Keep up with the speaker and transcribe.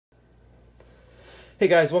Hey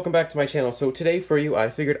guys, welcome back to my channel. So today for you, I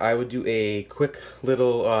figured I would do a quick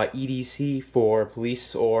little EDC for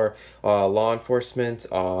police or law enforcement.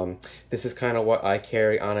 This is kind of what I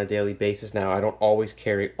carry on a daily basis. Now, I don't always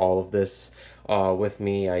carry all of this with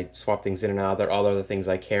me. I swap things in and out. There are other things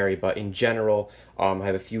I carry, but in general, I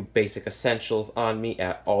have a few basic essentials on me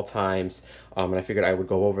at all times. And I figured I would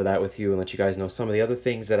go over that with you and let you guys know some of the other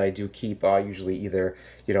things that I do keep, usually either,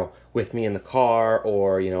 with me in the car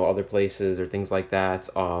or, other places or things like that.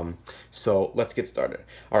 So let's get started.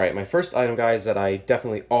 All right, my first item, guys, that I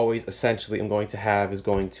definitely always essentially am going to have is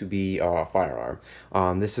going to be a firearm.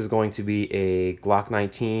 This is going to be a Glock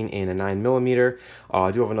 19 in a 9mm.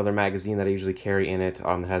 I do have another magazine that I usually carry in it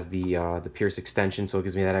that has the Pierce extension, so it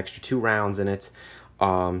gives me that extra 2 rounds in it.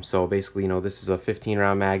 So basically, this is a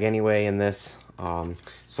 15-round mag anyway in this.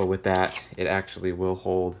 So with that, it actually will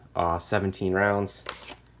hold 17 rounds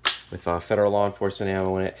with federal law enforcement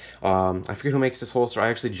ammo in it. I forget who makes this holster. I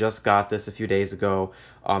actually just got this a few days ago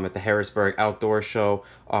at the Harrisburg Outdoor Show.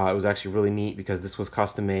 It was actually really neat because this was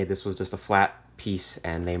custom made. This was just a flat piece,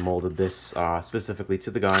 and they molded this specifically to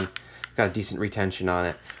the gun. Got a decent retention on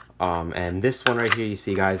it. And this one right here, you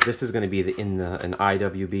see, guys, this is going to be an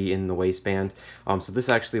IWB in the waistband. So this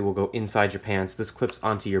actually will go inside your pants. This clips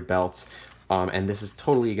onto your belt, and this is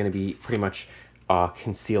totally going to be pretty much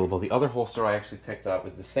concealable. The other holster I actually picked up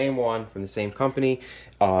was the same one from the same company,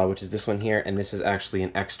 which is this one here, and this is actually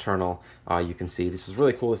an external. You can see this is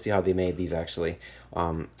really cool to see how they made these actually.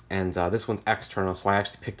 And this one's external, so I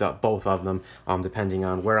actually picked up both of them depending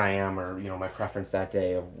on where I am or my preference that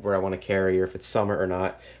day of where I want to carry or if it's summer or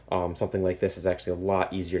not. Something like this is actually a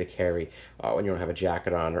lot easier to carry when you don't have a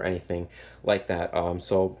jacket on or anything like that.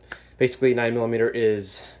 So basically 9mm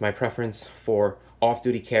is my preference for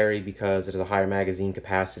off-duty carry because it has a higher magazine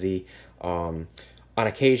capacity. On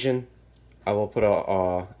occasion, I will put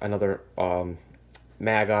another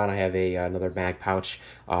mag on. I have another mag pouch.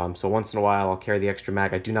 So once in a while, I'll carry the extra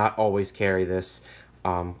mag. I do not always carry this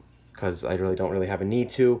because I really don't have a need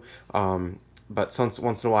to. But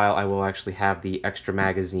once in a while, I will actually have the extra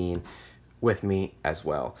magazine with me as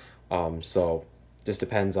well. So just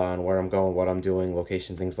depends on where I'm going, what I'm doing,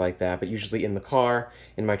 location, things like that. But usually in the car,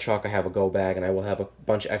 in my truck, I have a go bag, and I will have a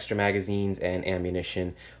bunch of extra magazines and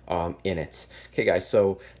ammunition in it. Okay, guys,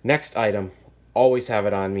 so next item, always have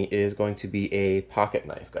it on me, is going to be a pocket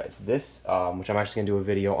knife, guys. This, which I'm actually going to do a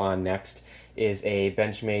video on next, is a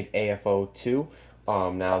Benchmade AFO2.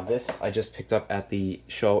 Now this I just picked up at the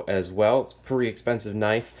show as well. It's a pretty expensive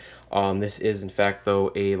knife. This is, in fact,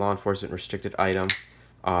 though, a law enforcement restricted item.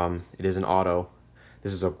 It is an auto.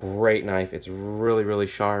 This is a great knife. It's really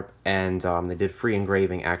sharp, and they did free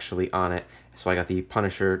engraving actually on it. So I got the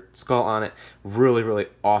Punisher skull on it. Really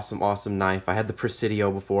awesome knife. I had the Presidio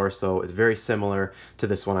before, so it's very similar to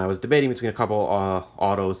this one. I was debating between a couple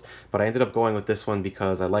autos, but I ended up going with this one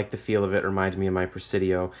because I like the feel of it. It reminds me of my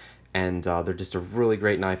Presidio, and they're just a really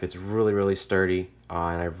great knife. It's really sturdy,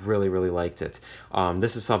 and I really liked it.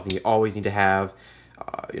 This is something you always need to have.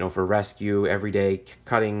 For rescue, everyday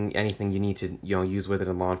cutting, anything you need to use with it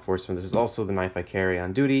in law enforcement. This is also the knife I carry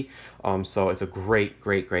on duty, so it's a great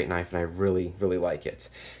knife, and I really like it.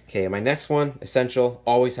 Okay, my next one, essential,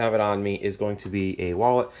 always have it on me, is going to be a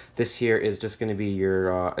wallet. This here is just going to be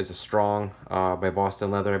your is a Strong by Boston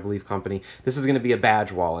Leather, I believe, company. This is going to be a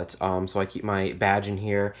badge wallet, so I keep my badge in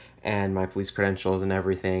here and my police credentials and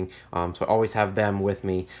everything, so I always have them with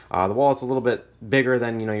me. The wallet's a little bit bigger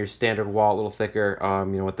than your standard wallet, a little thicker,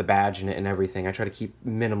 with the badge in it and everything. I try to keep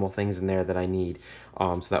minimal things in there that I need,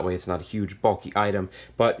 so that way it's not a huge bulky item,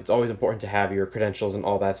 but it's always important to have your credentials and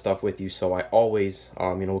all that stuff with you, so I always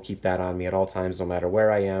will keep that on me at all times, no matter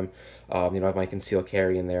where I am. I have my concealed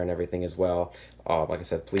carry in there and everything as well. Like I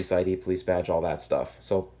said, police ID, police badge, all that stuff,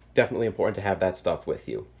 so definitely important to have that stuff with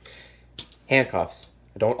you. Handcuffs.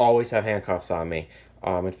 I don't always have handcuffs on me.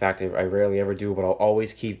 In fact, I rarely ever do, but I'll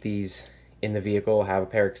always keep these in the vehicle, have a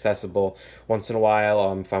pair accessible. Once in a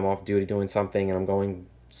while, if I'm off duty doing something and I'm going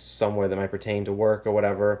somewhere that might pertain to work or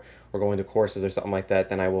whatever, or going to courses or something like that,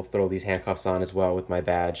 then I will throw these handcuffs on as well with my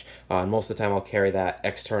badge. And most of the time I'll carry that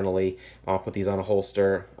externally. I'll put these on a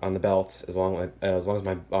holster on the belt as long as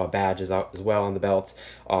my badge is out as well on the belt.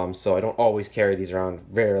 So I don't always carry these around,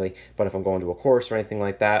 rarely, but if I'm going to a course or anything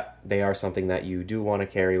like that, they are something that you do want to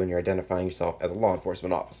carry when you're identifying yourself as a law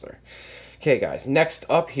enforcement officer. Okay, guys, next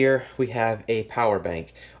up here we have a power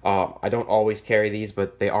bank. I don't always carry these,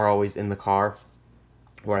 but they are always in the car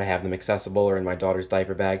where I have them accessible or in my daughter's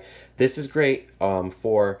diaper bag. This is great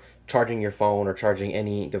for charging your phone or charging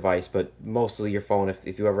any device, but mostly your phone.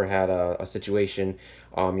 If you ever had a situation,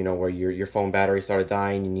 you know, where your phone battery started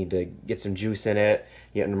dying, you need to get some juice in it,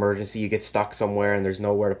 you get an emergency, you get stuck somewhere and there's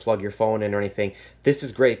nowhere to plug your phone in or anything, this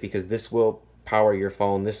is great because this will power your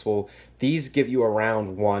phone. These give you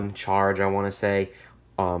around 1 charge, I want to say.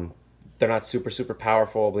 They're not super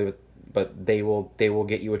powerful, I believe it, but they will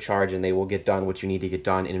get you a charge, and they will get done what you need to get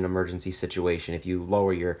done in an emergency situation. If you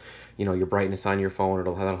lower your, you know, your brightness on your phone,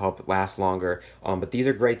 that'll help it last longer. But these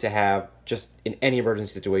are great to have just in any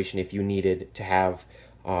emergency situation if you needed to have,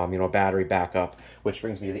 you know, a battery backup. Which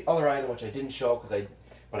brings me to the other item, which I didn't show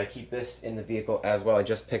but I keep this in the vehicle as well. I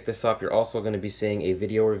just picked this up. You're also going to be seeing a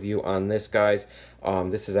video review on this, guys.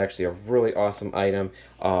 This is actually a really awesome item.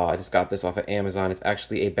 I just got this off of Amazon. It's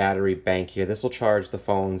actually a battery bank here. This will charge the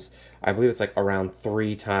phones, I believe it's like around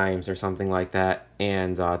 3 times or something like that.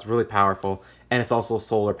 And it's really powerful. And it's also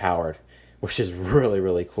solar powered, which is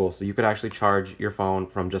really cool. So you could actually charge your phone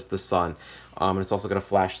from just the sun. And it's also got a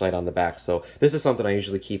flashlight on the back. So this is something I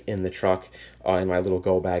usually keep in the truck, in my little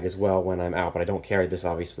go bag as well when I'm out. But I don't carry this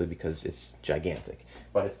obviously because it's gigantic.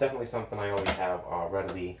 But it's definitely something I always have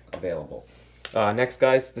readily available. Next,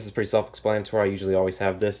 guys, this is pretty self-explanatory. I usually always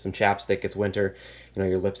have this, some chapstick. It's winter, you know,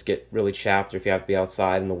 your lips get really chapped, or if you have to be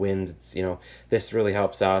outside in the wind, it's, you know, this really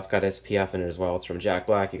helps out. It's got SPF in it as well. It's from Jack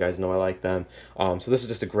Black. You guys know I like them. So this is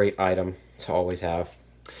just a great item to always have.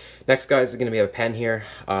 Next, guys, is going to be a pen here.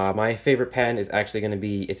 My favorite pen is actually going to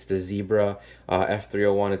be, it's the Zebra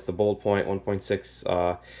F301. It's the Bold Point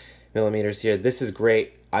 1.6 millimeters here. This is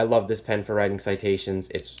great. I love this pen for writing citations.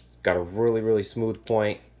 It's got a really smooth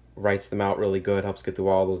point, writes them out really good, helps get through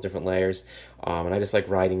all those different layers. And I just like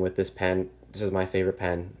writing with this pen. This is my favorite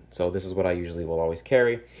pen, so this is what I usually will always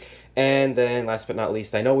carry. And then last but not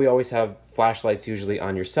least, I know we always have flashlights usually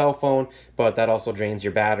on your cell phone, but that also drains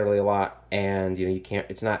your battery a lot, and you know,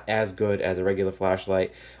 it's not as good as a regular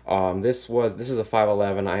flashlight. This is a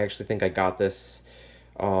 511. I actually think I got this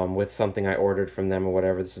with something I ordered from them or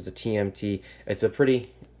whatever. This is a TMT. It's a pretty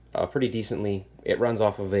decently, it runs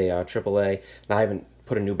off of a AAA. Now, I haven't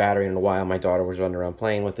put a new battery in a while. My daughter was running around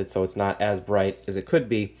playing with it, so it's not as bright as it could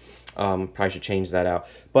be. Probably should change that out.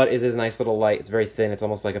 But it is a nice little light. It's very thin. It's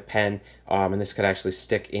almost like a pen. And this could actually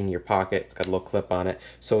stick in your pocket. It's got a little clip on it.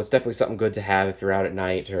 So it's definitely something good to have if you're out at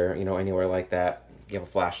night or, you know, anywhere like that. You have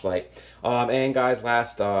a flashlight. And guys,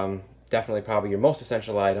 last, definitely probably your most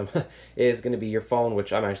essential item is going to be your phone,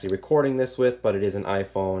 which I'm actually recording this with, but it is an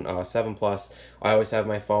iPhone 7 Plus. I always have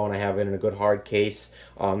my phone. I have it in a good hard case.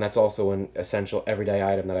 That's also an essential everyday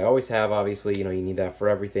item that I always have. Obviously, you know, you need that for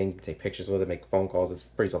everything. You can take pictures with it, make phone calls. It's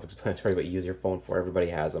pretty self-explanatory, but you use your phone for. Everybody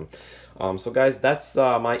has them. So guys, that's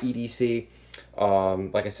my EDC.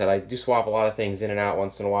 Like I said, I do swap a lot of things in and out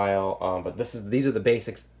once in a while, but these are the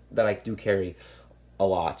basics that I do carry a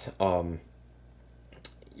lot.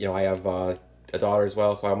 You know, I have a daughter as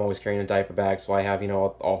well, so I'm always carrying a diaper bag, so I have, you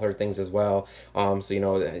know, all her things as well. So, you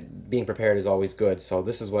know, being prepared is always good. So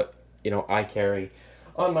this is what, you know, I carry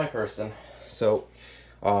on my person. So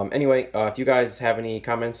anyway, if you guys have any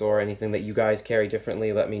comments or anything that you guys carry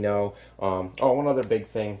differently, let me know. Oh, one other big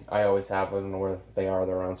thing I always have, I don't know where they are,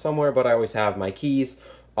 they're around somewhere, but I always have my keys,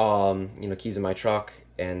 you know, keys in my truck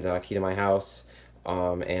and key to my house.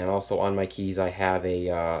 And also on my keys I have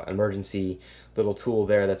a emergency little tool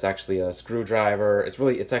there that's actually a screwdriver.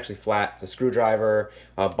 It's actually flat. It's a screwdriver,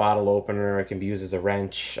 a bottle opener. It can be used as a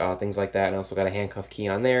wrench, things like that. And I also got a handcuff key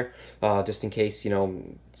on there, just in case, you know,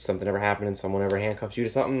 something ever happened and someone ever handcuffed you to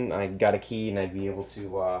something. I got a key and I'd be able to,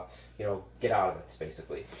 you know, get out of it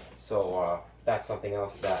basically. So that's something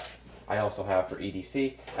else that I also have for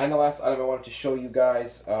EDC. And the last item I wanted to show you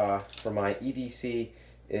guys for my EDC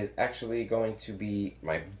is actually going to be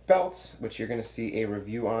my belt, which you're going to see a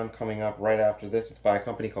review on coming up right after this. It's by a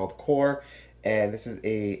company called Core, and this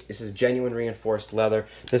is genuine reinforced leather.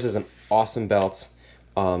 This is an awesome belt.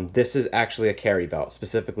 This is actually a carry belt,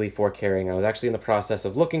 specifically for carrying. I was actually in the process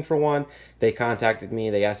of looking for one. They contacted me.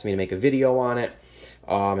 They asked me to make a video on it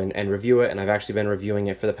and review it, and I've actually been reviewing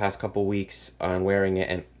it for the past couple weeks and wearing it,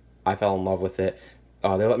 and I fell in love with it. They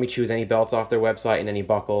let me choose any belts off their website and any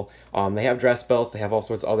buckle. They have dress belts, they have all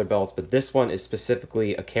sorts of other belts, but this one is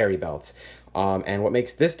specifically a carry belt. And what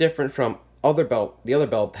makes this different from the other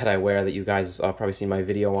belt that I wear that you guys probably seen my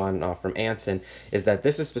video on from Anson, is that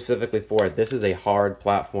this is specifically for it. This is a hard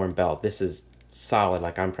platform belt. This is solid,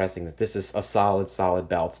 like I'm pressing it. This is a solid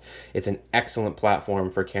belt. It's an excellent platform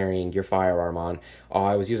for carrying your firearm on.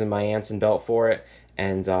 I was using my Anson belt for it,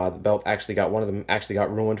 and the belt actually got, one of them actually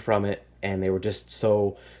got ruined from it. and they were just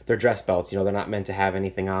so, they're dress belts, you know, they're not meant to have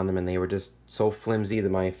anything on them, and they were just so flimsy that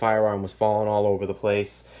my firearm was falling all over the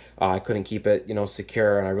place. I couldn't keep it, you know,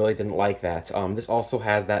 secure, and I really didn't like that. This also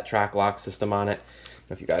has that track lock system on it. I don't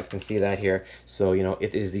know if you guys can see that here. So, you know,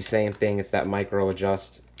 it is the same thing. It's that micro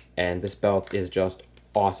adjust, and this belt is just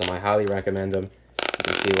awesome. I highly recommend them. You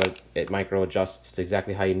can see what it micro adjusts to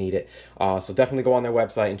exactly how you need it. So definitely go on their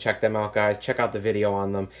website and check them out, guys. Check out the video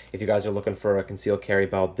on them if you guys are looking for a concealed carry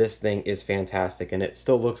belt. This thing is fantastic, and it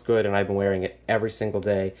still looks good, and I've been wearing it every single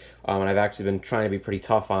day. And I've actually been trying to be pretty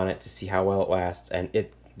tough on it to see how well it lasts, and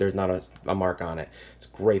there's not a mark on it. It's a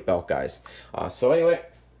great belt, guys. So anyway,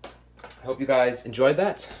 I hope you guys enjoyed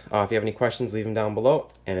that. If you have any questions, leave them down below.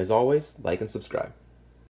 And as always, like and subscribe.